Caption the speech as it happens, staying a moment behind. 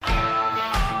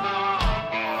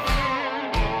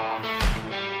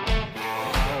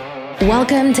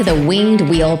Welcome to the Winged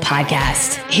Wheel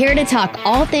Podcast. Here to talk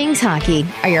all things hockey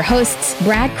are your hosts,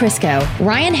 Brad Crisco,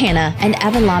 Ryan Hanna, and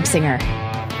Evan Lobsinger.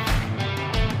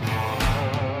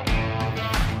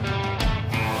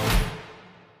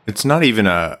 It's not even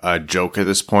a joke at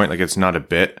this point. Like, it's not a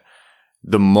bit.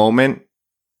 The moment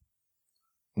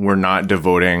we're not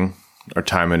devoting our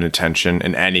time and attention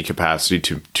in any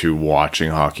capacity to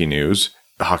watching hockey news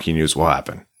will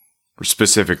happen.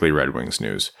 Specifically Red Wings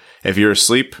news. If you're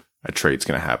asleep, a trade's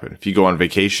going to happen. If you go on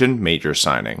vacation, major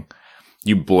signing.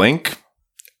 You blink,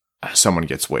 someone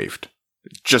gets waived.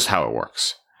 Just how it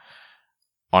works.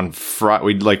 On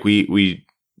Friday, we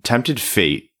tempted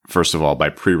fate, first of all, by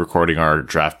pre-recording our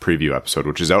draft preview episode,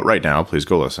 which is out right now. Please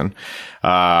go listen.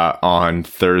 On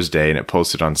Thursday, and it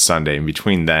posted on Sunday. And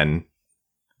between that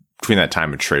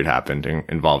time, a trade happened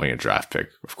involving a draft pick,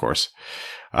 of course.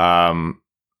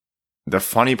 The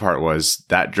funny part was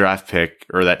that draft pick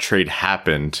or that trade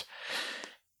happened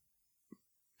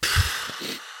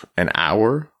an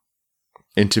hour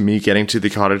into me getting to the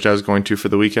cottage I was going to for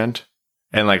the weekend.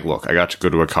 And look, I got to go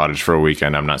to a cottage for a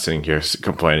weekend. I'm not sitting here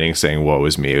complaining, saying, woe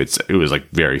is me. It was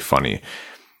very funny.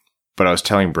 But I was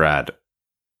telling Brad,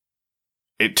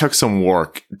 it took some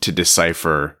work to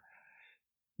decipher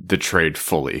the trade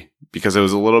fully because it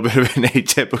was a little bit of an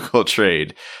atypical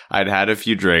trade. I'd had a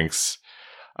few drinks.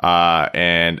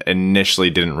 And initially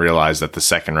didn't realize that the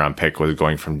second round pick was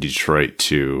going from Detroit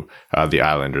to the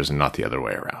Islanders and not the other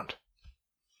way around.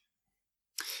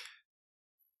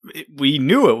 We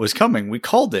knew it was coming. We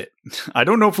called it. I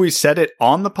don't know if we said it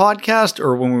on the podcast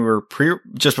or when we were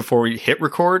just before we hit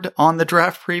record on the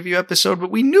draft preview episode,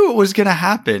 but we knew it was going to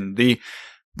happen.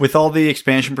 With all the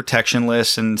expansion protection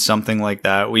lists and something like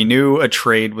that, we knew a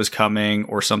trade was coming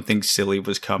or something silly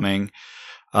was coming.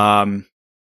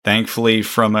 Thankfully,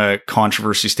 from a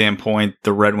controversy standpoint,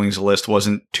 the Red Wings list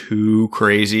wasn't too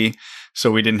crazy,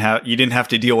 so you didn't have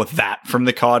to deal with that from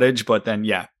the cottage. But then,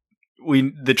 yeah,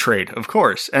 the trade, of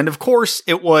course, and of course,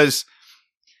 it was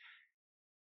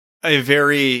a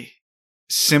very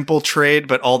simple trade,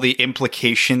 but all the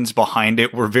implications behind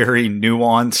it were very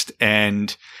nuanced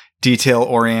and detail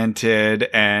oriented,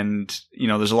 and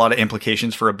there's a lot of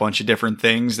implications for a bunch of different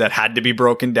things that had to be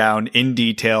broken down in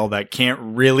detail that can't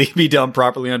really be done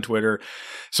properly on Twitter.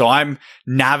 So I'm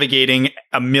navigating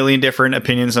a million different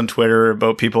opinions on Twitter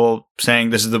about people saying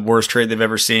this is the worst trade they've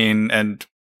ever seen and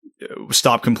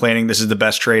stop complaining, this is the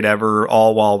best trade ever,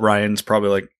 all while Ryan's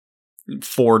probably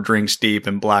 4 drinks deep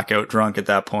and blackout drunk at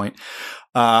that point.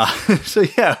 So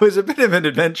yeah, it was a bit of an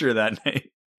adventure that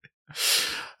night.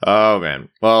 Oh, man.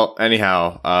 Well,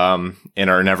 anyhow, in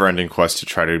our never-ending quest to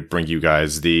try to bring you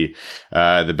guys the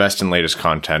best and latest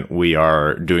content, we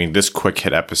are doing this quick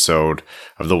hit episode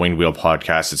of the Winged Wheel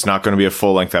Podcast. It's not going to be a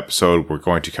full-length episode. We're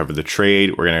going to cover the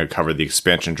trade. We're going to cover the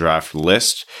expansion draft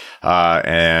list,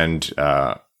 and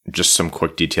just some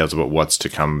quick details about what's to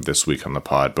come this week on the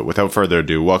pod. But without further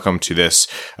ado, welcome to this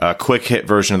quick hit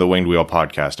version of the Winged Wheel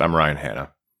Podcast. I'm Ryan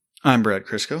Hanna. I'm Brad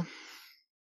Crisco.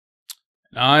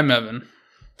 I'm Evan.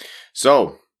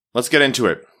 So let's get into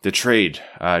it. The trade.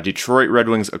 Detroit Red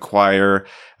Wings acquire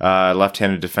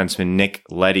left-handed defenseman Nick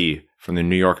Leddy from the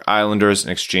New York Islanders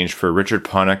in exchange for Richard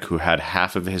Panik, who had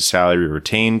half of his salary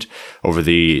retained over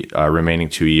the remaining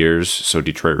 2 years. So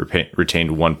Detroit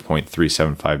retained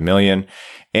 $1.375 million.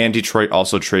 And Detroit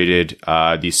also traded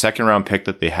the second-round pick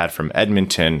that they had from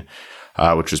Edmonton,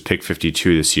 which was pick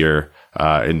 52 this year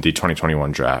in the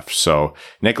 2021 draft. So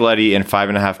Nick Leddy and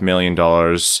 $5.5 million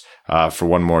for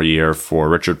 1 more year for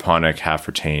Richard Panik, half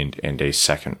retained, and a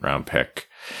second-round pick.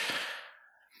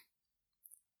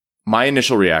 My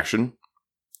initial reaction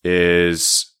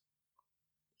is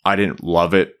I didn't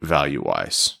love it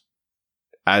value-wise.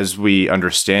 As we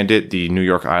understand it, the New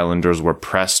York Islanders were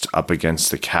pressed up against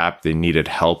the cap. They needed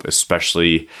help,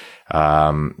 especially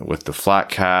with the flat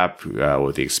cap,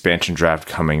 with the expansion draft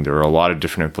coming. There were a lot of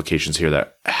different implications here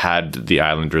that had the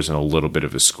Islanders in a little bit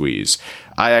of a squeeze.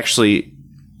 I actually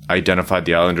identified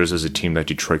the Islanders as a team that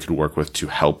Detroit could work with to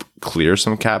help clear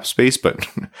some cap space, but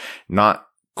not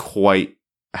quite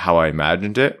how I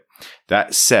imagined it.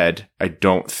 That said, I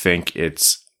don't think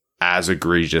it's as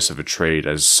egregious of a trade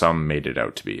as some made it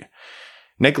out to be.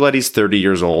 Nick Leddy's 30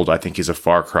 years old. I think he's a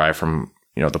far cry from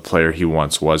the player he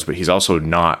once was, but he's also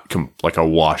not like a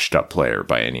washed up player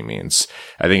by any means.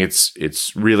 I think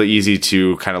it's really easy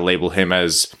to kind of label him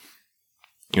as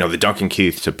the Duncan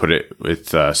Keith, to put it with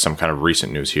some kind of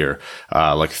recent news here,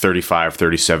 like 35,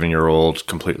 37-year-old,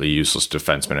 completely useless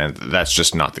defenseman. And that's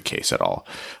just not the case at all.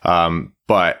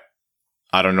 But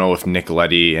I don't know if Nick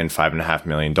Leddy and $5.5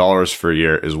 million for a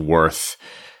year is worth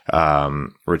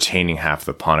retaining half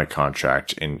the Panik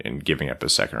contract and giving up a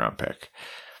second-round pick.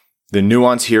 The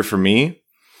nuance here for me,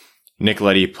 Nick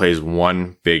Leddy plays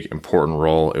one big important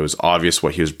role. It was obvious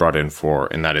what he was brought in for,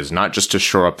 and that is not just to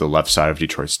shore up the left side of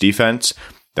Detroit's defense.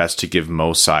 That's to give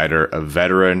Mo Seider a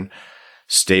veteran,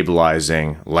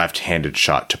 stabilizing, left-handed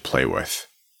shot to play with.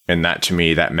 And that, to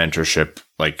me, that mentorship,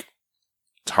 like,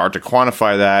 it's hard to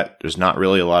quantify that. There's not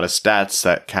really a lot of stats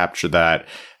that capture that.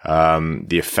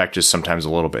 The effect is sometimes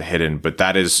a little bit hidden, but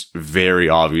that is very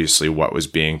obviously what was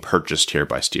being purchased here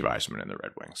by Steve Yzerman and the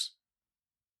Red Wings.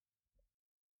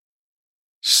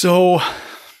 So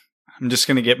I'm just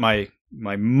going to get my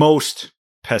most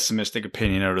pessimistic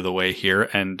opinion out of the way here.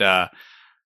 And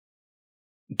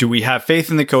do we have faith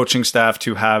in the coaching staff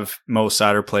to have Mo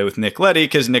Seider play with Nick Leddy?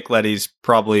 Because Nick Leddy's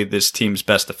probably this team's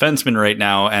best defenseman right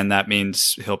now, and that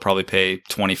means he'll probably play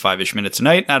 25-ish minutes a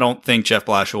night. I don't think Jeff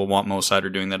Blashill will want Mo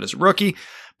Seider doing that as a rookie,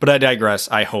 but I digress.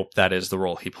 I hope that is the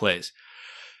role he plays.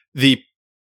 The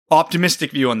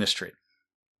optimistic view on this trade.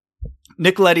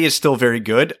 Nick Leddy is still very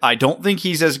good. I don't think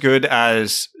he's as good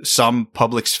as some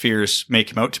public spheres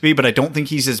make him out to be, but I don't think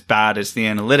he's as bad as the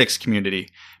analytics community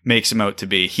makes him out to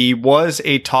be. He was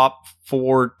a top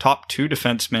four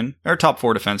defenseman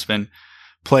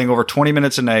playing over 20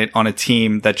 minutes a night on a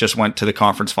team that just went to the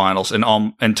conference finals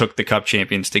and took the Cup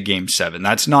champions to Game 7.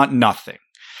 That's not nothing.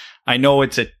 I know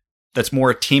that's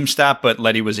more a team stat, but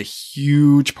Leddy was a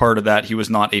huge part of that. He was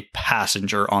not a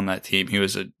passenger on that team. He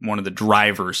was one of the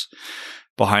drivers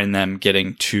behind them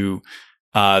getting to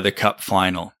the Cup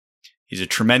final. He's a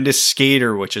tremendous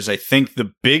skater, which is, I think,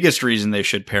 the biggest reason they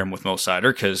should pair him with Mo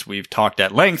Seider, because we've talked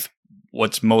at length.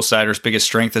 What's Mo Seider's biggest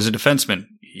strength as a defenseman?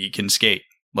 He can skate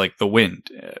like the wind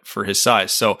for his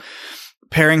size. So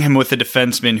pairing him with a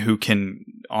defenseman who can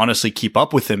honestly keep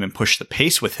up with him and push the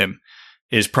pace with him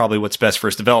is probably what's best for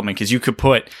his development, because you could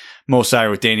put Mo Seider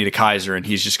with Danny DeKeyser and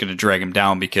he's just going to drag him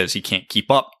down because he can't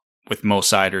keep up with Mo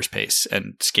Seider's pace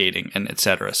and skating and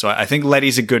etc. So I think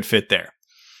Leddy's a good fit there.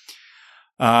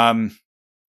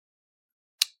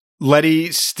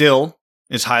 Leddy still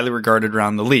is highly regarded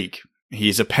around the league.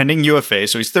 He's a pending UFA,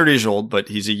 so he's 30 years old, but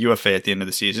he's a UFA at the end of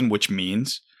the season, which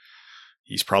means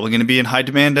he's probably going to be in high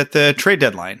demand at the trade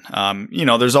deadline.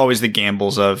 There's always the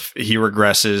gambles of he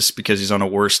regresses because he's on a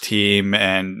worse team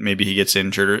and maybe he gets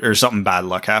injured or something bad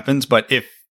luck happens. But if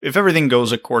everything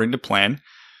goes according to plan,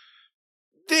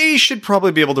 they should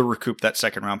probably be able to recoup that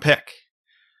second round pick.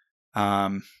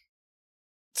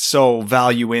 So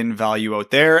value in, value out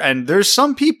there. And there's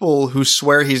some people who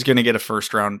swear he's going to get a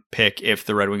first round pick if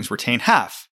the Red Wings retain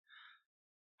half.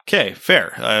 Okay,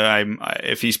 fair.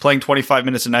 If he's playing 25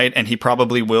 minutes a night, and he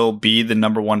probably will be the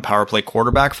number one power play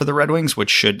quarterback for the Red Wings, which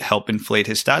should help inflate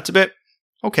his stats a bit.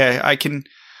 Okay, I can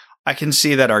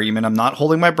see that argument. I'm not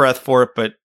holding my breath for it,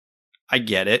 but I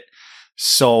get it.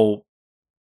 So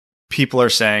people are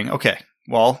saying, okay,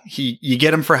 well, you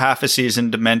get him for half a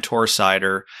season to mentor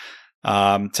Seider,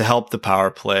 to help the power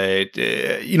play.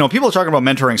 People are talking about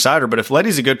mentoring Seider, but if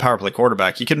Leddy's a good power play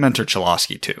quarterback, he can mentor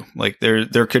Cholowski too. Like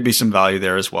there could be some value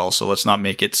there as well. So let's not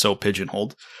make it so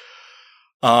pigeonholed.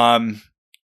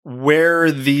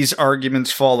 Where these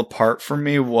arguments fall apart for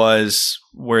me was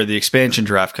where the expansion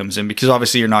draft comes in, because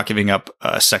obviously you're not giving up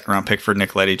a second round pick for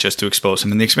Nick Leddy just to expose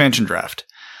him in the expansion draft.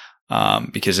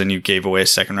 Because then you gave away a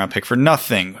second round pick for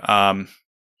nothing.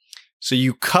 So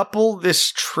you couple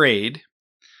this trade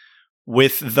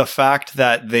with the fact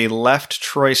that they left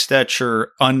Troy Stecher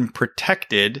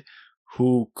unprotected,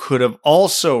 who could have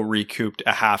also recouped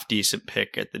a half-decent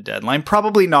pick at the deadline.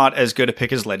 Probably not as good a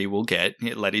pick as Leddy will get.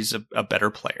 Leddy's a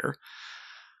better player.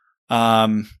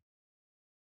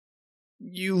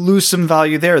 You lose some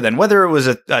value there then. Whether it was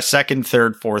a second,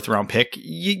 third, fourth round pick,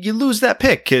 you lose that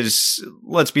pick because,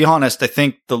 let's be honest, I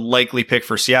think the likely pick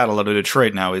for Seattle out of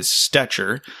Detroit now is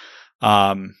Stecher.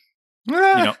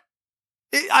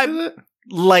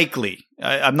 Likely.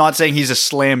 I'm not saying he's a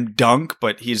slam dunk,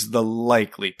 but he's the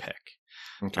likely pick.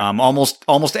 Okay.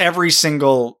 Almost every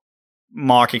single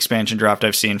mock expansion draft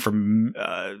I've seen from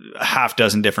a half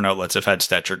dozen different outlets have had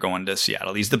Stecher going to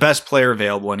Seattle. He's the best player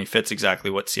available, and he fits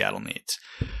exactly what Seattle needs.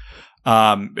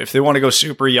 If they want to go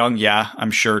super young, yeah,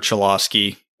 I'm sure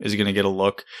Cholowski is going to get a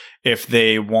look. If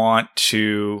they want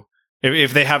to...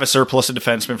 If they have a surplus of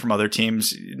defensemen from other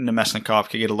teams, Nemesnikov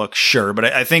could get a look, sure. But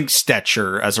I think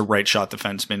Stecher as a right shot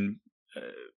defenseman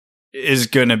is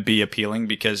going to be appealing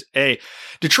because,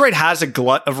 Detroit has a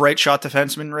glut of right shot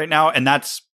defensemen right now, and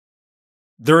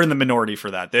they're in the minority for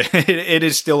that. It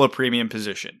is still a premium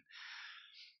position.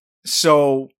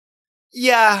 So,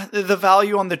 yeah, the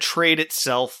value on the trade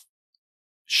itself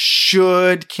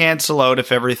should cancel out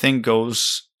if everything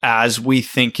goes as we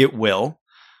think it will.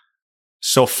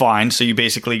 So fine. So you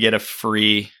basically get a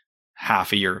free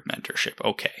half a year of mentorship.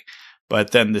 Okay.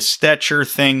 But then the Stetcher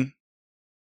thing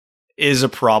is a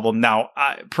problem. Now,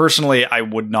 I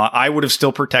would have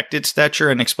still protected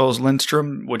Stetcher and exposed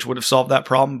Lindstrom, which would have solved that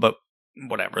problem, but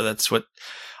whatever. That's what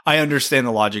I understand,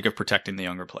 the logic of protecting the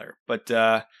younger player. But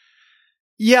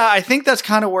yeah, I think that's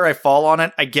kind of where I fall on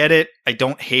it. I get it. I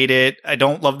don't hate it. I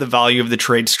don't love the value of the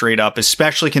trade straight up,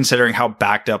 especially considering how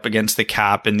backed up against the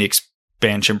cap and the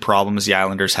expansion problems the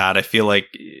Islanders had. I feel like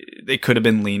they could have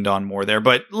been leaned on more there,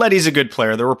 but Leddy's a good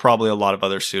player. There were probably a lot of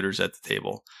other suitors at the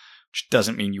table, which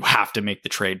doesn't mean you have to make the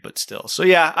trade, but still. So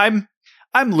yeah,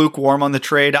 I'm lukewarm on the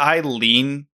trade. I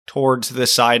lean towards the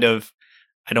side of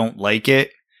I don't like it,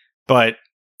 but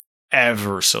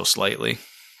ever so slightly.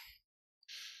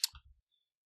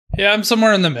 Yeah, I'm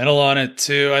somewhere in the middle on it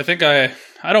too. I think I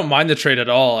don't mind the trade at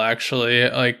all, actually.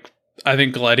 Like, I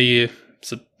think Leddy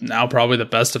is now probably the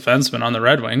best defenseman on the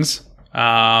Red Wings.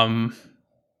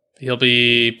 He'll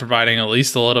be providing at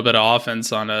least a little bit of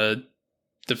offense on a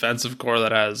defensive core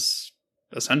that has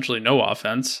essentially no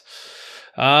offense.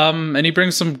 And he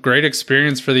brings some great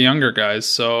experience for the younger guys.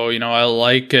 So, I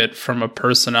like it from a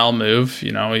personnel move.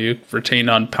 You retained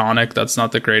on Panik. That's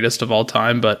not the greatest of all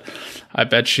time, but I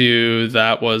bet you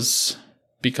that was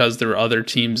because there were other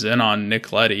teams in on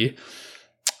Nick Leddy.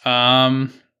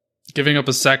 Giving up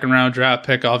a second round draft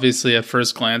pick, obviously at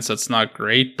first glance, that's not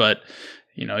great, but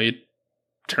you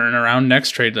turn around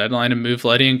next trade deadline and move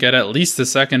Leddy and get at least the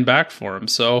second back for him.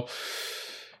 So,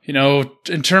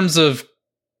 in terms of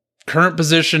current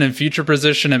position and future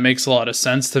position, it makes a lot of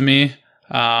sense to me.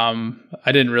 I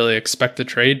didn't really expect the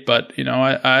trade, but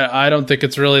I don't think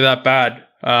it's really that bad.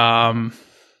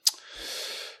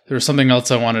 There was something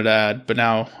else I wanted to add, but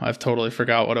now I've totally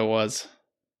forgot what it was.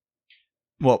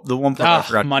 Well, the one part I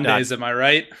forgot. Mondays, am I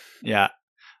right? Yeah.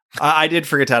 I did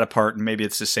forget to add a part, and maybe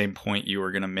it's the same point you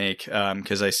were going to make,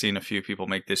 because I've seen a few people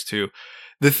make this too.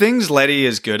 The things Leddy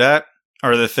is good at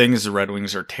are the things the Red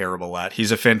Wings are terrible at.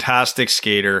 He's a fantastic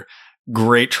skater,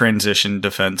 great transition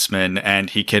defenseman, and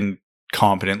he can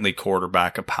competently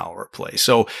quarterback a power play.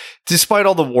 So despite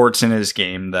all the warts in his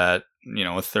game that, a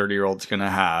 30-year-old's going to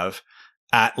have,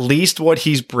 at least what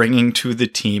he's bringing to the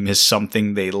team is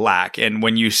something they lack. And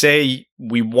when you say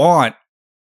we want,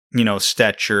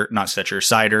 Seider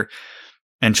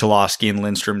and Cholowski and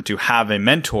Lindstrom to have a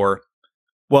mentor,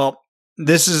 well,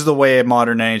 this is the way a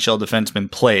modern NHL defenseman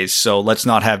plays, so let's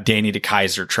not have Danny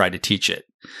DeKeyser try to teach it.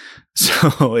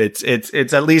 So it's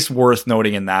at least worth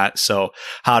noting in that. So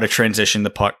how to transition the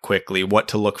puck quickly, what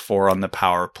to look for on the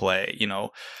power play,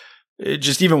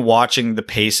 just even watching the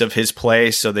pace of his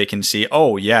play so they can see,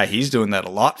 oh yeah, he's doing that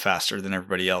a lot faster than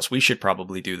everybody else. We should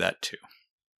probably do that too.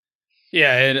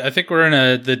 Yeah, I think we're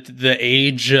in the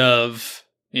age of,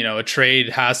 a trade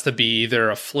has to be either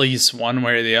a fleece one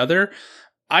way or the other.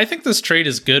 I think this trade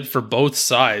is good for both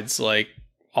sides, like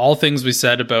all things we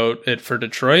said about it for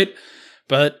Detroit,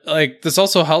 but like this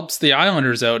also helps the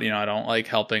Islanders out. I don't like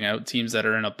helping out teams that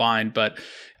are in a bind, but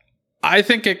I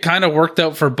think it kind of worked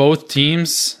out for both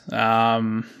teams.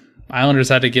 Islanders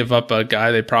had to give up a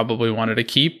guy they probably wanted to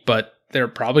keep, but they're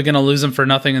probably going to lose him for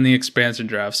nothing in the expansion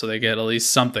draft, so they get at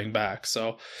least something back.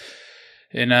 So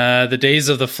in the days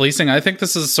of the fleecing, I think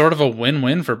this is sort of a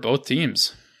win-win for both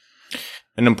teams.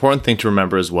 An important thing to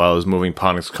remember as well is moving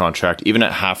Panik's contract, even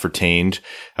at half retained,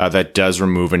 that does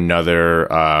remove another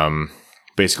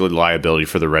basically liability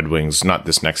for the Red Wings, not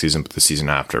this next season, but the season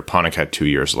after. Panik had 2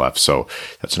 years left, so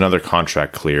that's another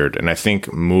contract cleared. And I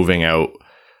think moving out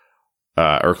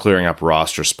or clearing up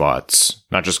roster spots,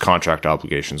 not just contract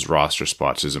obligations, roster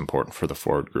spots is important for the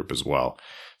forward group as well.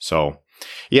 So,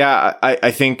 yeah,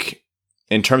 I think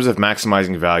in terms of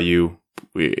maximizing value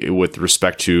with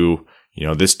respect to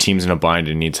this team's in a bind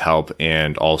and needs help,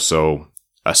 and also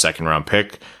a second round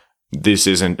pick, this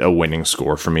isn't a winning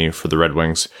score for me for the Red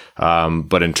Wings.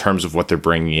 But in terms of what they're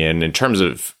bringing in terms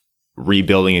of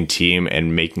rebuilding a team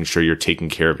and making sure you're taking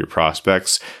care of your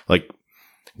prospects, like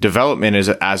development is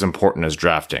as important as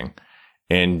drafting.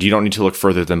 And you don't need to look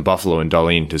further than Buffalo and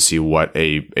Dahlin to see what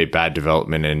a bad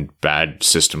development and bad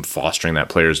system fostering that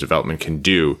player's development can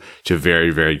do to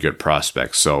very, very good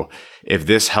prospects. So if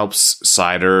this helps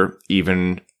Seider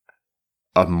even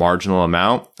a marginal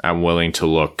amount, I'm willing to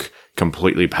look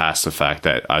completely past the fact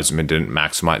that Yzerman didn't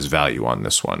maximize value on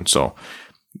this one. So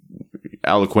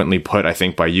eloquently put, I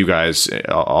think, by you guys,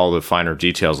 all the finer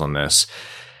details on this.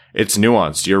 It's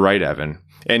nuanced. You're right, Evan.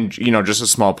 And, just a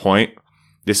small point.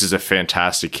 This is a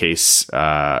fantastic case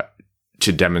to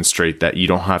demonstrate that you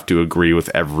don't have to agree with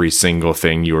every single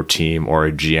thing your team or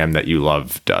a GM that you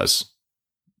love does.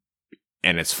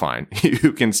 and it's fine.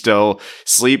 You can still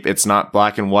sleep. It's not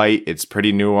black and white. It's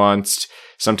pretty nuanced.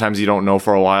 Sometimes you don't know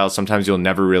for a while. Sometimes you'll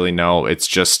never really know. It's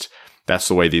just, that's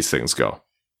the way these things go.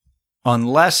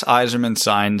 Unless Yzerman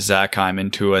signed Zach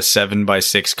Hyman to a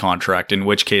 7x6 contract, in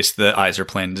which case the Yzer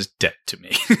plan is dead to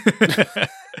me.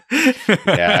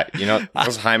 Yeah,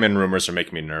 those Hyman rumors are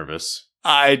making me nervous.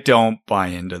 I don't buy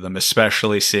into them,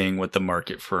 especially seeing what the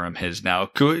market for him is now.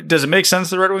 Does it make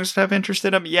sense the Red Wings have interest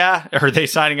in him? Yeah. Are they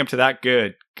signing him to that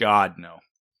good? God, no.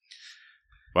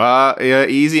 Well, yeah,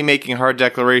 easy making hard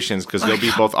declarations because you'll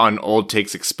be both on Old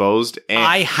Takes Exposed and...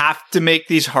 I have to make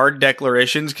these hard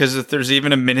declarations because if there's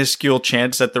even a minuscule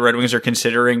chance that the Red Wings are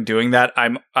considering doing that,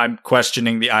 I'm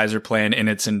questioning the Yzer plan in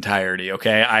its entirety,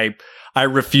 okay? I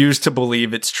refuse to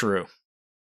believe it's true.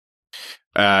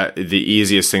 The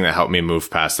easiest thing that helped me move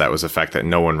past that was the fact that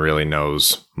no one really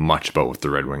knows much about what the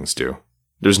Red Wings do.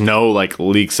 There's no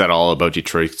leaks at all about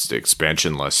Detroit's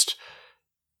expansion list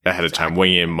ahead of time.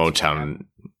 Winging in Motown.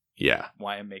 Yeah.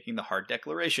 Why I'm making the hard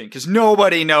declaration, because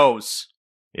nobody knows.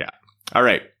 Yeah. All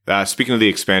right. Speaking of the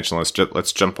expansion list,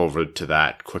 let's jump over to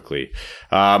that quickly.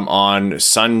 On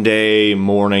Sunday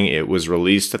morning, it was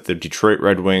released that the Detroit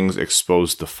Red Wings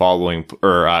exposed the following,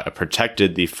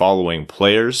 protected the following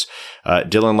players: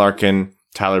 Dylan Larkin,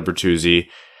 Tyler Bertuzzi,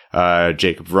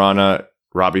 Jacob Vrana,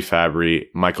 Robbie Fabry,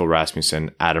 Michael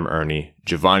Rasmussen, Adam Ernie,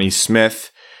 Giovanni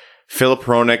Smith, Philip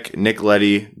Hronik, Nick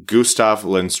Leddy, Gustav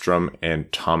Lindstrom, and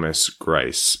Thomas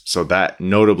Greiss. So that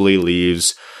notably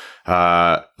leaves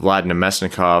Vlad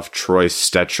Nemesnikov, Troy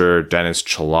Stetcher, Dennis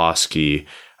Cholowski,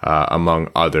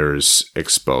 among others,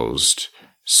 exposed.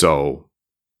 So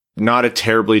not a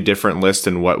terribly different list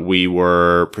than what we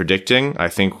were predicting. I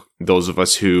think those of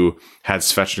us who had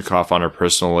Svechnikov on our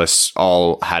personal lists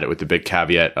all had it with the big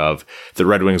caveat of the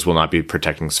Red Wings will not be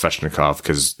protecting Svechnikov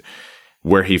because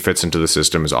where he fits into the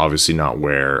system is obviously not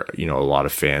where, a lot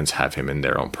of fans have him in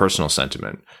their own personal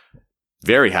sentiment.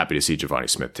 Very happy to see Giovanni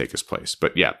Smith take his place.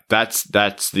 But yeah, that's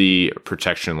the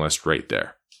protection list right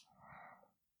there.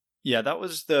 Yeah, that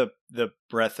was the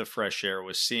breath of fresh air,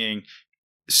 was seeing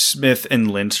Smith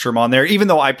and Lindstrom on there, even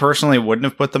though I personally wouldn't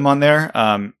have put them on there.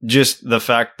 Just the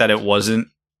fact that it wasn't,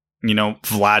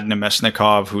 Vlad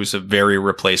Nemesnikov, who's a very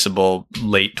replaceable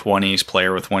late 20s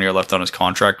player with 1 year left on his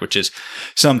contract, which is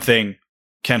something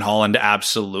Ken Holland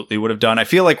absolutely would have done. I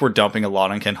feel like we're dumping a lot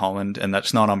on Ken Holland, and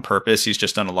that's not on purpose. He's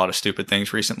just done a lot of stupid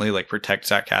things recently, like protect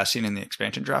Zach Kassian in the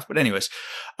expansion draft. But anyways,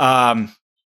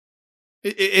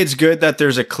 it's good that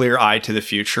there's a clear eye to the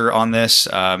future on this.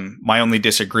 My only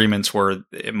disagreements were,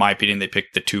 in my opinion, they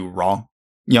picked the two wrong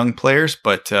young players,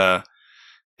 but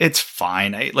it's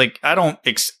fine. I don't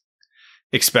expect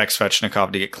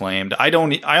Svechnikov to get claimed. I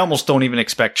almost don't even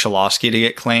expect Cholowski to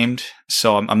get claimed,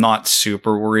 so I'm not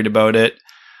super worried about it.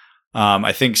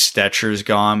 I think Stetcher's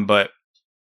gone, but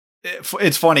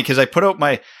it's funny because I put out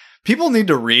people need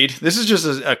to read. This is just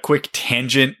a quick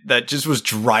tangent that just was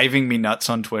driving me nuts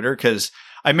on Twitter because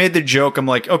I made the joke. I'm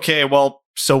like, okay, well,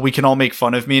 so we can all make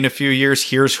fun of me in a few years.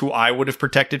 Here's who I would have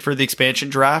protected for the expansion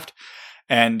draft.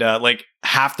 And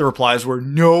half the replies were,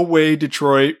 no way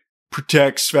Detroit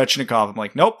protects Svechnikov. I'm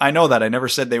like, nope, I know that. I never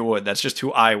said they would. That's just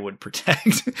who I would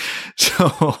protect.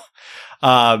 So,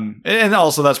 and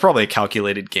also that's probably a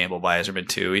calculated gamble by Yzerman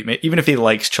too. Even if he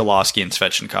likes Cholowski and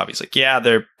Svechnikov, he's like, yeah,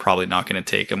 they're probably not going to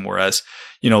take him. Whereas,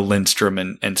 Lindstrom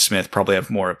and Smith probably have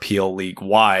more appeal league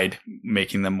wide,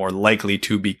 making them more likely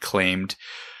to be claimed.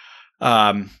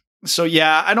 So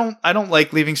yeah, I don't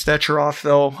like leaving Stetcher off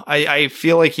though. I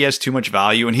feel like he has too much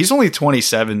value, and he's only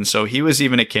 27, so he was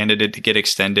even a candidate to get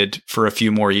extended for a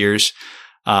few more years.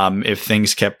 If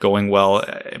things kept going well,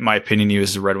 in my opinion, he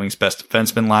was the Red Wings' best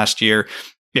defenseman last year.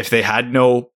 If they had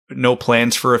no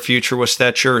plans for a future with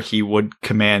Stetcher, he would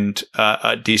command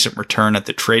a decent return at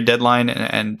the trade deadline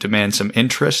and demand some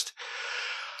interest.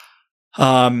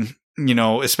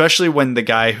 Especially when the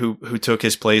guy who took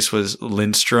his place was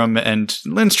Lindstrom, and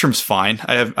Lindstrom's fine.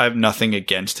 I have nothing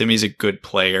against him. He's a good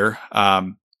player.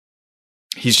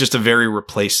 He's just a very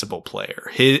replaceable player.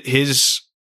 His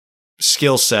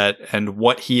skill set and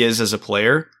what he is as a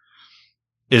player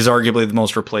is arguably the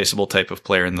most replaceable type of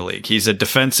player in the league. He's a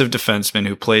defensive defenseman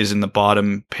who plays in the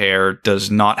bottom pair, does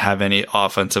not have any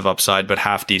offensive upside, but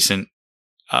half decent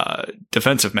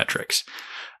defensive metrics.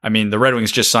 I mean, the Red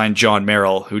Wings just signed John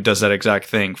Merrill, who does that exact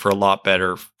thing for a lot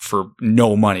better for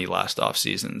no money last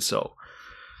offseason. So,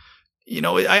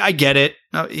 I get it.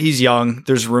 He's young.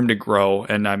 There's room to grow,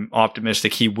 and I'm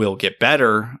optimistic he will get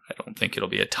better. I don't think it'll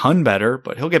be a ton better,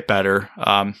 but he'll get better.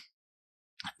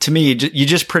 To me, you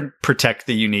just protect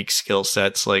the unique skill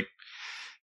sets. Like,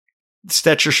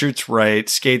 Stetcher shoots right,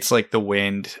 skates like the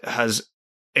wind, has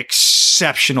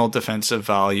exceptional defensive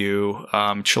value.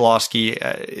 Cholowski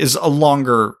is a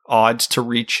longer odds to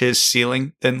reach his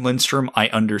ceiling than Lindstrom. I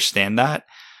understand that,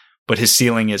 but his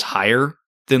ceiling is higher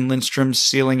than Lindstrom's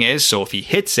ceiling is. So if he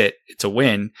hits it, it's a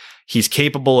win. He's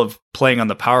capable of playing on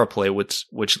the power play, which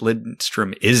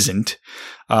Lindstrom isn't.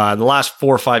 The last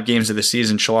 4 or 5 games of the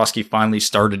season, Cholowski finally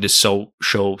started to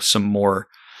show some more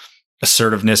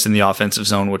assertiveness in the offensive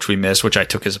zone, which we missed, which I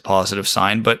took as a positive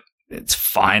sign, but it's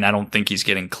fine. I don't think he's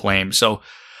getting claimed. So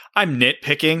I'm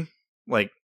nitpicking.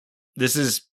 Like, this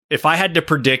is, if I had to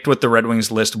predict what the Red Wings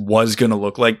list was going to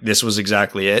look like, this was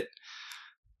exactly it.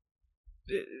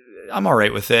 I'm all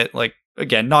right with it. Like,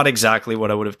 again, not exactly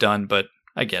what I would have done, but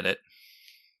I get it.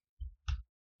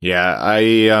 Yeah,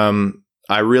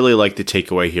 I really like the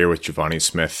takeaway here with Giovanni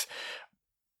Smith.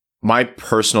 My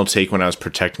personal take when I was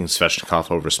protecting Svechnikov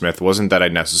over Smith wasn't that I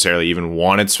necessarily even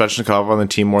wanted Svechnikov on the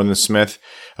team more than Smith.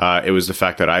 It was the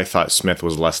fact that I thought Smith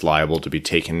was less liable to be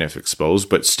taken if exposed,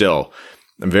 but still,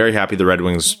 I'm very happy the Red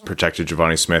Wings protected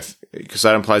Giovanni Smith because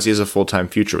that implies he has a full-time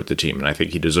future with the team, and I think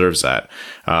he deserves that.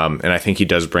 And I think he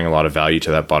does bring a lot of value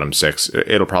to that bottom six.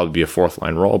 It'll probably be a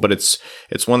fourth-line role, but it's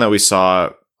one that we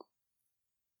saw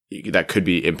that could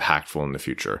be impactful in the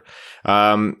future.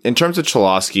 In terms of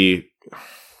Cholowski,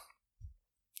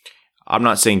 I'm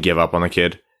not saying give up on the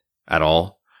kid at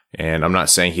all. And I'm not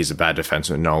saying he's a bad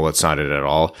defenseman. No, that's not it at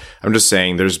all. I'm just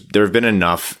saying there have been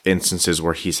enough instances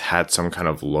where he's had some kind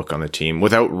of look on the team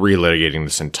without relitigating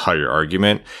this entire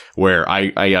argument where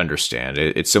I understand.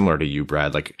 It's similar to you,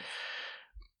 Brad. Like,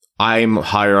 I'm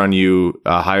higher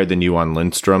than you on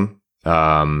Lindstrom.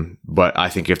 But I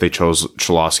think if they chose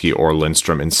Cholowski or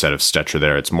Lindstrom instead of Stetcher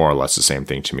there, it's more or less the same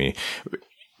thing to me.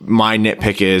 My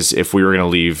nitpick is if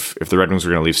the Red Wings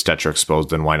were going to leave Stetcher exposed,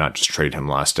 then why not just trade him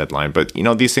last deadline? But,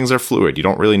 these things are fluid. You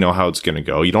don't really know how it's going to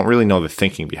go. You don't really know the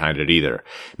thinking behind it either.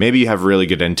 Maybe you have really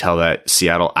good intel that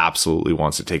Seattle absolutely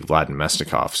wants to take Vlad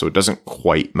Namestnikov. So it doesn't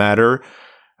quite matter,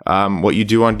 what you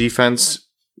do on defense.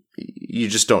 You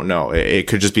just don't know. It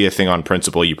could just be a thing on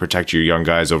principle. You protect your young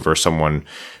guys over someone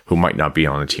who might not be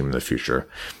on the team in the future.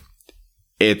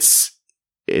 It's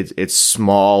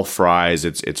small fries.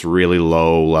 It's really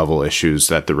low level issues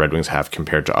that the Red Wings have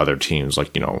compared to other teams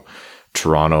like,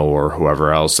 Toronto or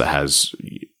whoever else that has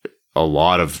a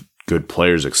lot of good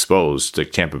players exposed.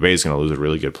 Like Tampa Bay is going to lose a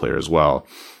really good player as well.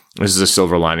 This is a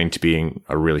silver lining to being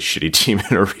a really shitty team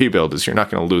in a rebuild is you're not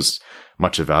going to lose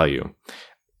much of value.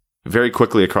 Very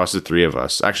quickly across the three of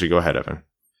us. Actually, go ahead, Evan.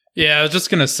 Yeah, I was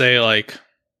just going to say, like,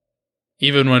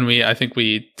 even when I think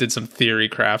we did some theory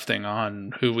crafting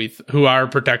on who our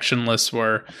protection lists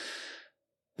were,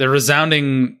 the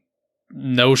resounding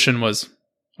notion was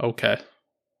okay.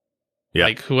 Yeah.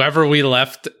 Like whoever we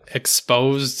left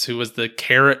exposed, who was the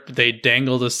carrot they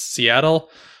dangled to Seattle,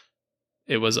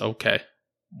 it was okay.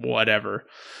 Whatever.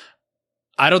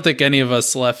 I don't think any of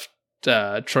us left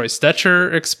Troy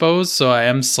Stetcher exposed, so I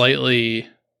am slightly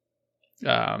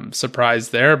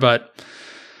surprised there, but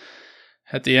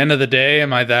at the end of the day,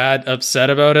 am I that upset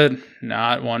about it?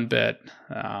 Not one bit.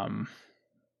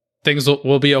 Things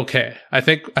will be okay. I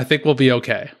think we'll be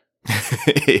okay.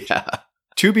 Yeah.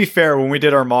 To be fair, when we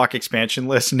did our mock expansion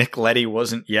list, Nick Leddy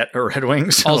wasn't yet a Red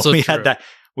Wing, so also we true.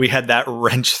 had that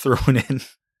wrench thrown in.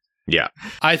 Yeah.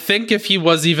 I think if he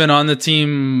was even on the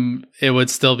team, it would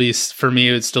still be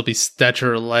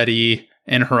Stetcher, Leddy,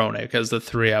 and Hronek as the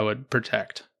three I would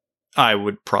protect. I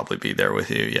would probably be there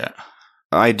with you, yeah.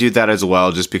 I do that as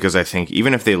well, just because I think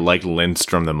even if they like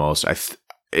Lindstrom the most,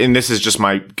 and this is just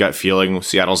my gut feeling,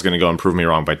 Seattle's going to go and prove me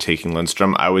wrong by taking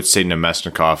Lindstrom. I would say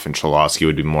Namestnikov and Cholowski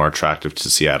would be more attractive to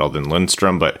Seattle than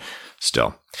Lindstrom, but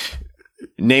still.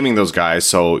 Naming those guys,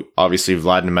 so obviously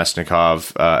Vlad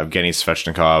Namestnikov, Evgeny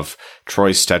Svechnikov,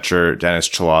 Troy Stetcher, Dennis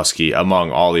Cholowski,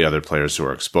 among all the other players who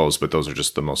are exposed, but those are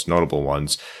just the most notable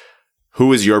ones.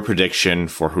 Who is your prediction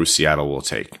for who Seattle will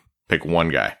take? Pick one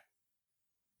guy.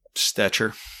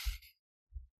 Stetcher.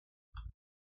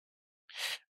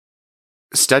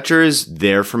 Stetcher is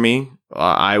there for me.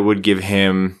 I would give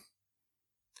him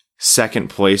second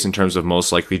place in terms of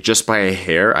most likely, just by a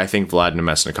hair. I think Vlad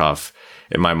Namestnikov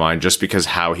in my mind, just because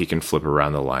how he can flip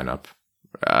around the lineup.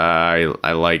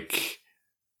 I like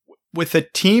with a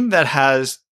team that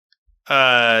has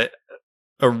a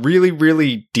really,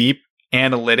 really deep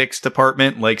analytics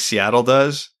department like Seattle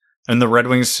does. And the Red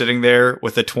Wings sitting there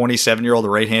with a 27-year-old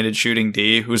right-handed shooting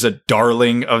D who's a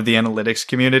darling of the analytics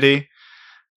community.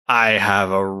 I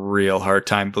have a real hard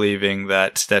time believing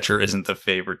that Stetcher isn't the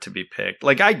favorite to be picked.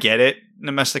 Like, I get it.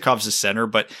 Namestnikov's a center,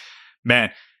 but man,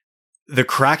 the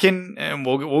Kraken, and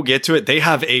we'll get to it, they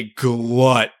have a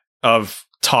glut of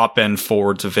top end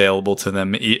forwards available to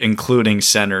them, including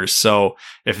centers. So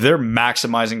if they're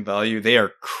maximizing value, they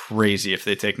are crazy if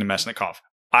they take Nemesnikov.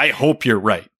 I hope you're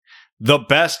right. The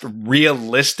best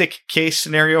realistic case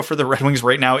scenario for the Red Wings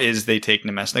right now is they take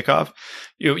Nemesnikov.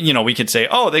 You know, we could say,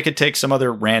 oh, they could take some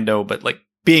other rando, but like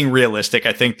being realistic,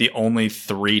 I think the only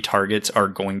 3 targets are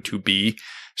going to be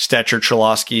Stetcher,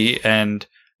 Cholowski, and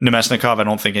Nemesnikov. I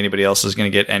don't think anybody else is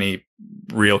going to get any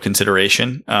real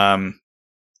consideration.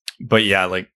 But yeah,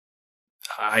 like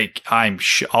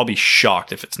I'll be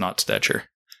shocked if it's not Stetcher.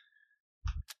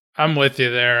 I'm with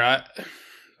you there.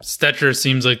 Stetcher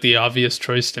seems like the obvious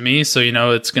choice to me, so you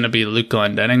know it's going to be Luke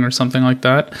Glendening or something like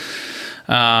that.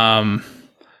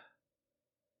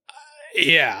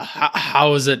 Yeah,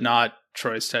 how is it not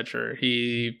Troy Stetcher?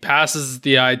 He passes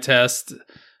the eye test.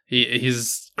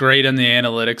 He's great in the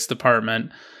analytics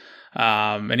department,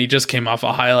 and he just came off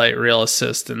a highlight reel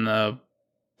assist in the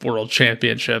World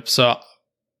Championship. So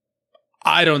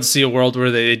I don't see a world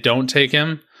where they don't take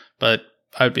him, but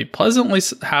I'd be pleasantly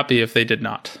happy if they did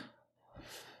not.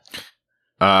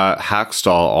 Hackstall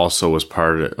also was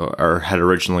part of, or had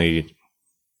originally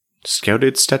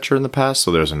scouted Stetcher in the past,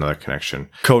 so there's another connection.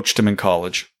 Coached him in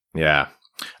college. Yeah.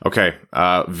 Okay.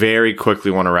 Very quickly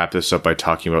want to wrap this up by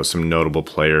talking about some notable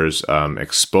players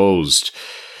exposed.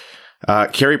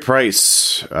 Carey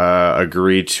Price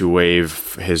agreed to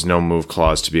waive his no-move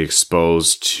clause to be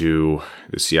exposed to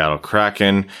the Seattle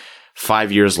Kraken.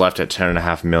 5 years left at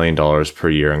 $10.5 million per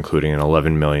year, including an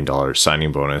 $11 million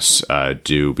signing bonus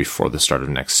due before the start of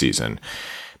next season.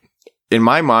 In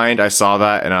my mind, I saw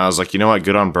that and I was like, you know what?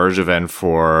 Good on Bergevin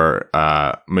for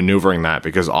maneuvering that,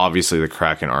 because obviously the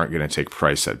Kraken aren't going to take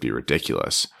Price. That'd be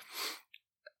ridiculous.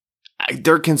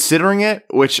 They're considering it,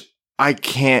 which I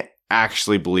can't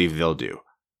actually believe they'll do.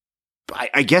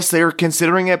 I guess they're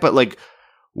considering it, but like,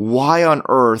 why on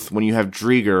earth, when you have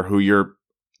Drieger, who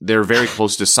they're very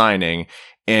close to signing,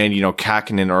 and, you know,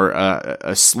 Kakinen or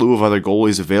a slew of other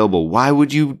goalies available, why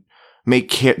would you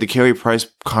make the Carey Price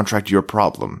contract your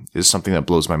problem? Is something that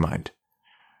blows my mind.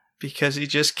 Because he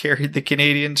just carried the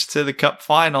Canadiens to the Cup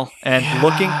final, and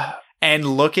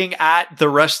looking at the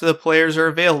rest of the players are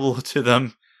available to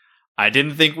them. I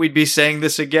didn't think we'd be saying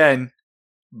this again,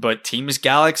 but Teams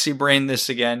Galaxy brain this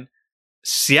again.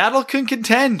 Seattle can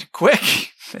contend quick.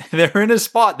 They're in a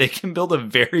spot. They can build a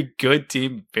very good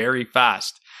team very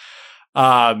fast.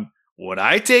 Would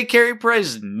I take Carey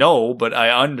Price? No, but I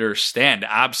understand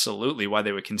absolutely why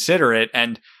they would consider it.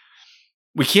 And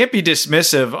we can't be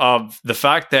dismissive of the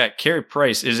fact that Carey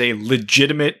Price is a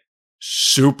legitimate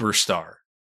superstar.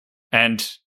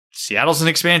 And Seattle's an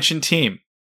expansion team.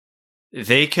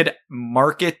 They could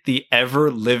market the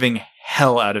ever-living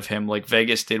hell out of him like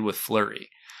Vegas did with Fleury.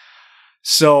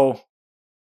 So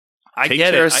I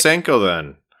get it. Tarasenko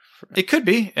then. It could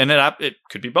be, and it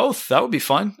could be both. That would be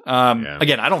fun.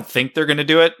 Again, I don't think they're going to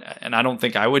do it, and I don't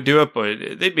think I would do it,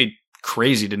 but they'd be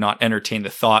crazy to not entertain the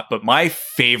thought. But my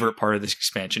favorite part of this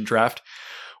expansion draft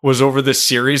was over the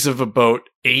series of about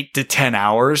 8 to 10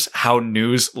 hours, how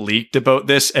news leaked about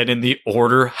this, and in the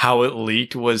order how it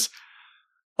leaked was,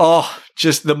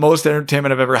 just the most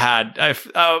entertainment I've ever had. I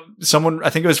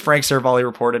think it was Frank Cervalli,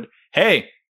 reported, hey,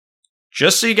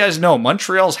 just so you guys know,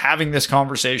 Montreal's having this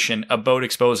conversation about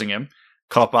exposing him.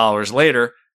 A couple hours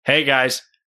later, hey guys,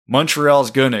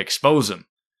 Montreal's going to expose him.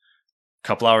 A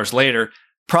couple hours later,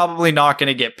 probably not going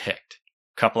to get picked.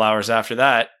 A couple hours after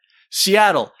that,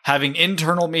 Seattle having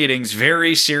internal meetings,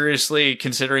 very seriously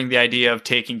considering the idea of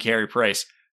taking Carey Price.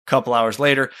 A couple hours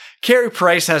later, Carey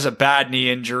Price has a bad knee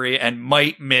injury and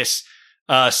might miss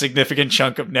a significant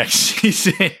chunk of next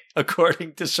season,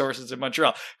 according to sources in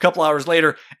Montreal. A couple hours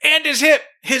later, and his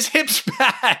hip's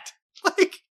bad.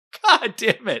 Like, God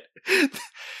damn it.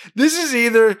 This is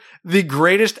either the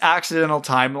greatest accidental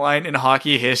timeline in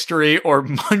hockey history, or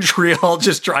Montreal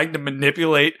just trying to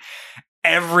manipulate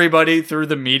everybody through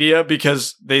the media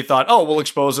because they thought, we'll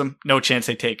expose him. No chance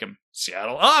they take him.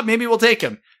 Seattle, maybe we'll take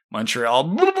him. Montreal,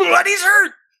 but he's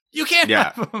hurt. You can't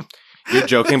have him. You're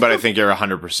joking, but I think you're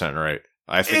 100% right.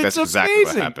 I think that's exactly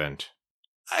what happened.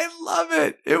 I love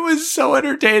it. It was so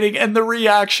entertaining. And the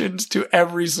reactions to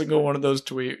every single one of those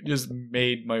tweets just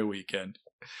made my weekend.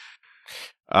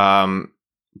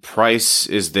 Price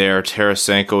is there.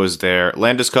 Tarasenko is there.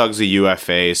 Landeskog's a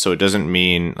UFA, so it doesn't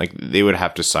mean, like, they would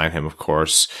have to sign him, of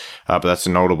course. But that's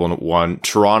a notable one.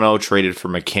 Toronto traded for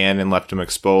McCann and left him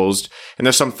exposed. And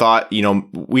there's some thought,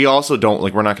 we also don't,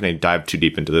 like, we're not going to dive too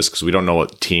deep into this because we don't know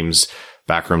what teams'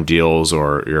 backroom deals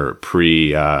or your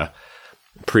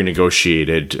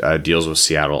pre-negotiated deals with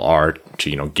Seattle are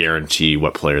to, guarantee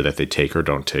what player that they take or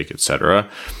don't take, etc.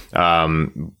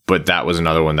 But that was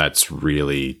another one that's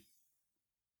really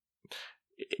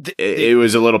it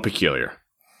was a little peculiar.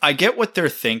 I get what they're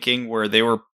thinking, where they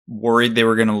were worried they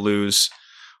were going to lose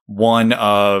one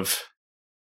of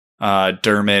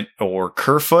Dermott or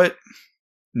Kerfoot.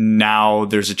 Now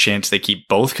there's a chance they keep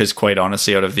both, because quite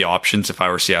honestly, out of the options, if I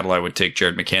were Seattle, I would take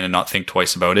Jared McCann and not think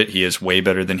twice about it. He is way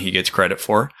better than he gets credit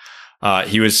for.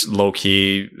 He was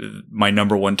low-key my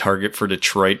number one target for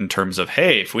Detroit in terms of,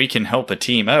 hey, if we can help a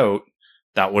team out,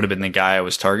 that would have been the guy I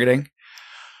was targeting.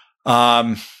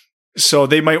 So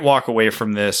they might walk away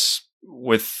from this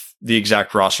with the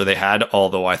exact roster they had,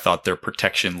 although I thought their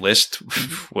protection list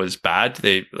was bad.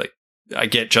 I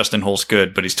get Justin Holt's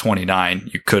good, but he's 29.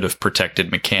 You could have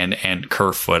protected McCann and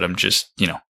Kerfoot. I'm just,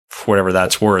 for whatever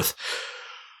that's worth.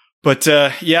 But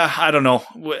yeah, I don't know.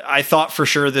 I thought for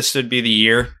sure this would be the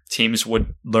year teams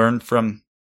would learn from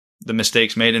the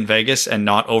mistakes made in Vegas and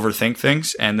not overthink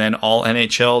things. And then all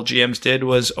NHL GMs did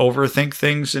was overthink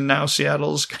things, and now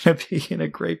Seattle's going to be in a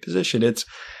great position. It's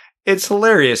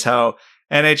hilarious how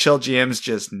NHL GMs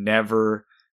just never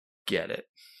get it.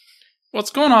 What's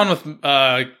going on with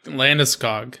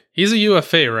Landeskog? He's a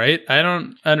UFA, right? I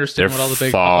don't understand what all the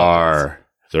big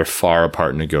they're far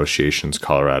apart in negotiations,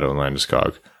 Colorado and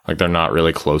Landeskog. Like, they're not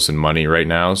really close in money right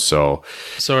now. So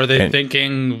are they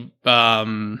thinking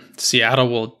Seattle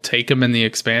will take him in the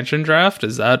expansion draft?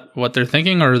 Is that what they're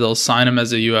thinking, or they'll sign him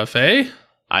as a UFA?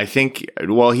 I think,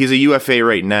 well, he's a UFA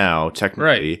right now, technically.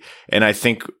 Right. And I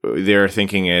think their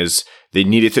thinking is they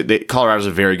needed to, Colorado's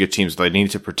a very good team, so they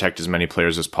needed to protect as many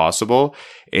players as possible.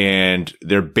 And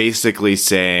they're basically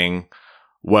saying,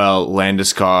 well,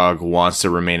 Landeskog wants to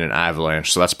remain an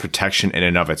Avalanche, so that's protection in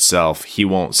and of itself. He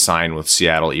won't sign with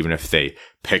Seattle, even if they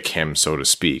pick him, so to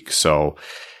speak. So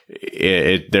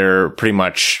they're pretty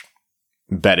much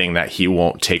betting that he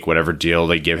won't take whatever deal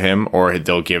they give him, or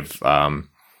they'll give,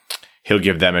 he'll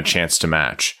give them a chance to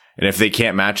match. And if they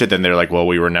can't match it, then they're like, well,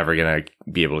 we were never going to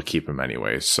be able to keep him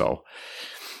anyways. So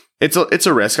it's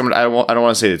a risk. I don't want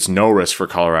to say it's no risk for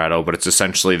Colorado, but it's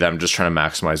essentially them just trying to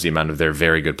maximize the amount of their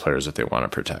very good players that they want to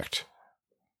protect.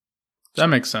 That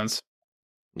makes sense.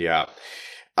 Yeah.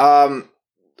 The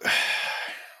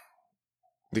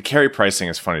Carey Price thing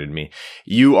is funny to me.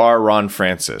 You are Ron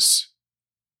Francis.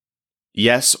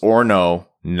 Yes or no,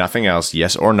 nothing else.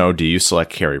 Yes or no, do you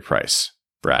select Carey Price?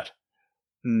 Brad?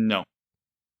 No.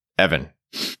 Evan?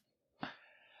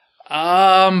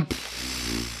 Oh,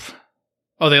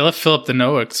 they left Philip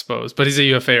Deneau exposed, but he's a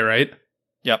UFA, right?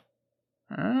 Yep.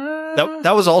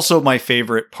 That was also my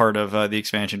favorite part of the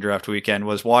expansion draft weekend,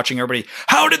 was watching everybody.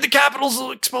 How did the Capitals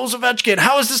expose Ovechkin?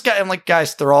 How is this guy? I'm like,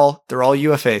 guys, they're all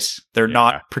UFAs. They're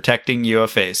not protecting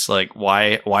UFAs. Like,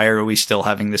 why are we still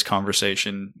having this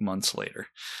conversation months later?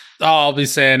 Oh, I'll be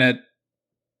saying it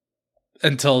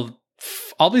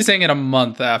a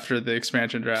month after the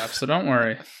expansion draft, so don't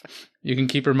worry. You can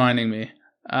keep reminding me.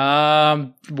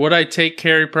 Would I take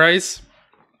Carey Price?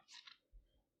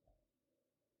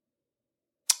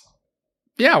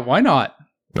 Yeah, why not?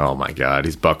 Oh my God,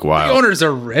 he's buck wild. The owners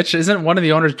are rich. Isn't one of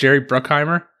the owners Jerry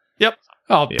Bruckheimer? Yep.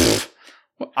 Oh, yeah.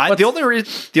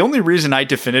 The only reason I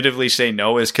definitively say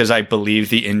no is because I believe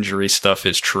the injury stuff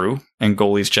is true, and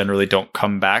goalies generally don't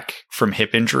come back from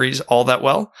hip injuries all that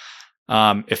well.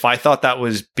 If I thought that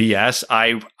was BS,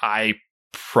 I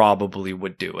probably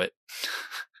would do it.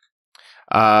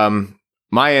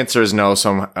 My answer is no,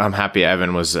 so I'm happy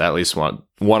Evan was at least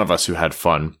one of us who had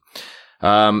fun.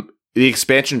 The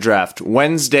expansion draft,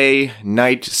 Wednesday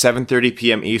night, 7:30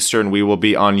 p.m. Eastern. We will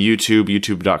be on YouTube,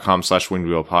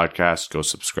 youtube.com/windwheelpodcast. Go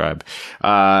subscribe.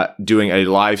 Doing a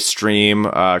live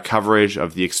stream coverage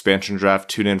of the expansion draft.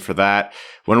 Tune in for that.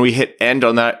 When we hit end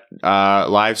on that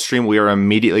live stream, we are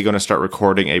immediately going to start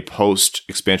recording a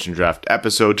post-expansion draft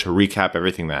episode to recap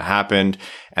everything that happened.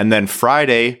 And then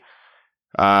Friday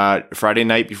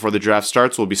night before the draft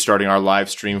starts, we'll be starting our live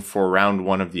stream for round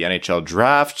 1 of the NHL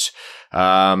draft.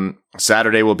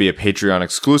 Saturday will be a Patreon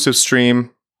exclusive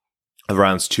stream of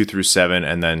rounds 2 through 7.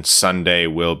 And then Sunday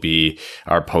will be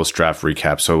our post-draft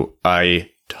recap. So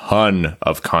a ton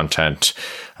of content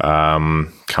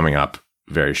coming up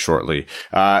very shortly.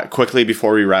 Quickly,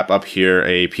 before we wrap up here,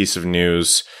 a piece of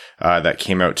news that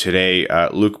came out today.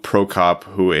 Luke Prokop,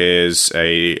 who is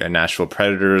a Nashville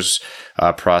Predators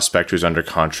prospect who's under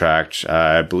contract,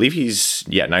 I believe he's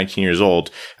 19 years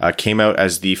old, came out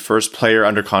as the first player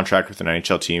under contract with an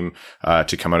NHL team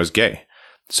to come out as gay.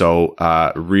 So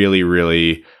really,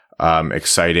 really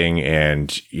exciting,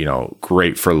 and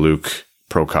great for Luke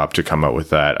Prokop to come out with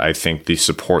that. I think the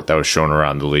support that was shown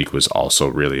around the league was also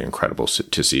really incredible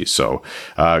to see. So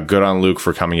good on Luke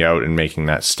for coming out and making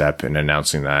that step and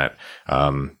announcing that.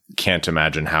 Can't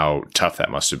imagine how tough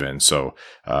that must have been. So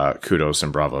kudos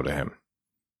and bravo to him.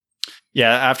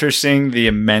 Yeah, after seeing the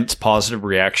immense positive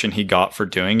reaction he got for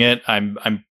doing it,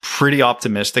 I'm pretty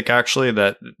optimistic actually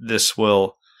that this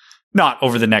will, not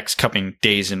over the next coming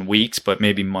days and weeks, but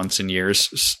maybe months and years,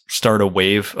 start a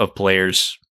wave of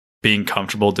players being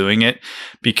comfortable doing it,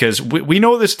 because we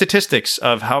know the statistics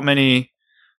of how many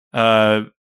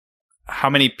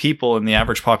people in the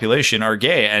average population are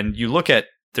gay, and you look at,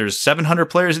 there's 700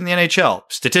 players in the NHL.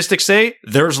 Statistics say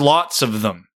there's lots of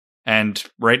them. And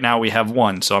right now we have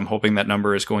one. So I'm hoping that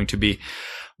number is going to be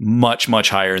much, much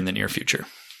higher in the near future.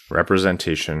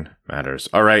 Representation matters.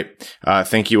 All right.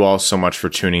 Thank you all so much for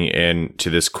tuning in to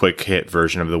this quick hit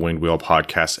version of the Winged Wheel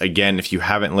podcast. Again, if you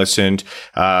haven't listened,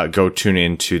 go tune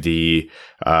in to the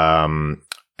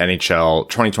NHL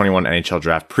 2021 NHL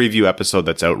draft preview episode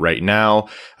that's out right now.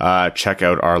 Check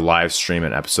out our live stream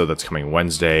and episode that's coming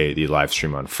Wednesday, the live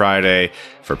stream on Friday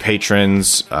for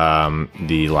patrons,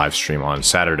 the live stream on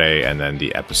Saturday, and then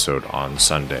the episode on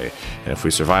Sunday. And if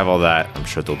we survive all that, I'm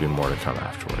sure there'll be more to come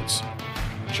afterwards.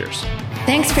 Cheers.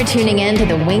 Thanks for tuning in to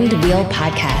the Winged Wheel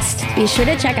Podcast. Be sure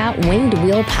to check out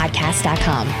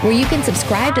wingedwheelpodcast.com, where you can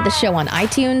subscribe to the show on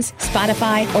iTunes,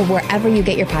 Spotify, or wherever you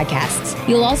get your podcasts.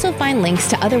 You'll also find links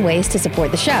to other ways to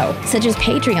support the show, such as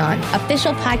Patreon,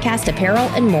 official podcast apparel,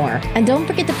 and more. And don't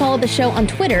forget to follow the show on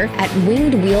Twitter at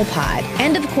Winged Wheel Pod.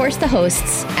 And of course, the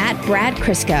hosts at Brad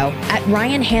Crisco, at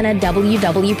Ryan Hanna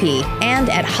WWP, and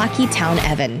at Hockey Town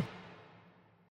Evan.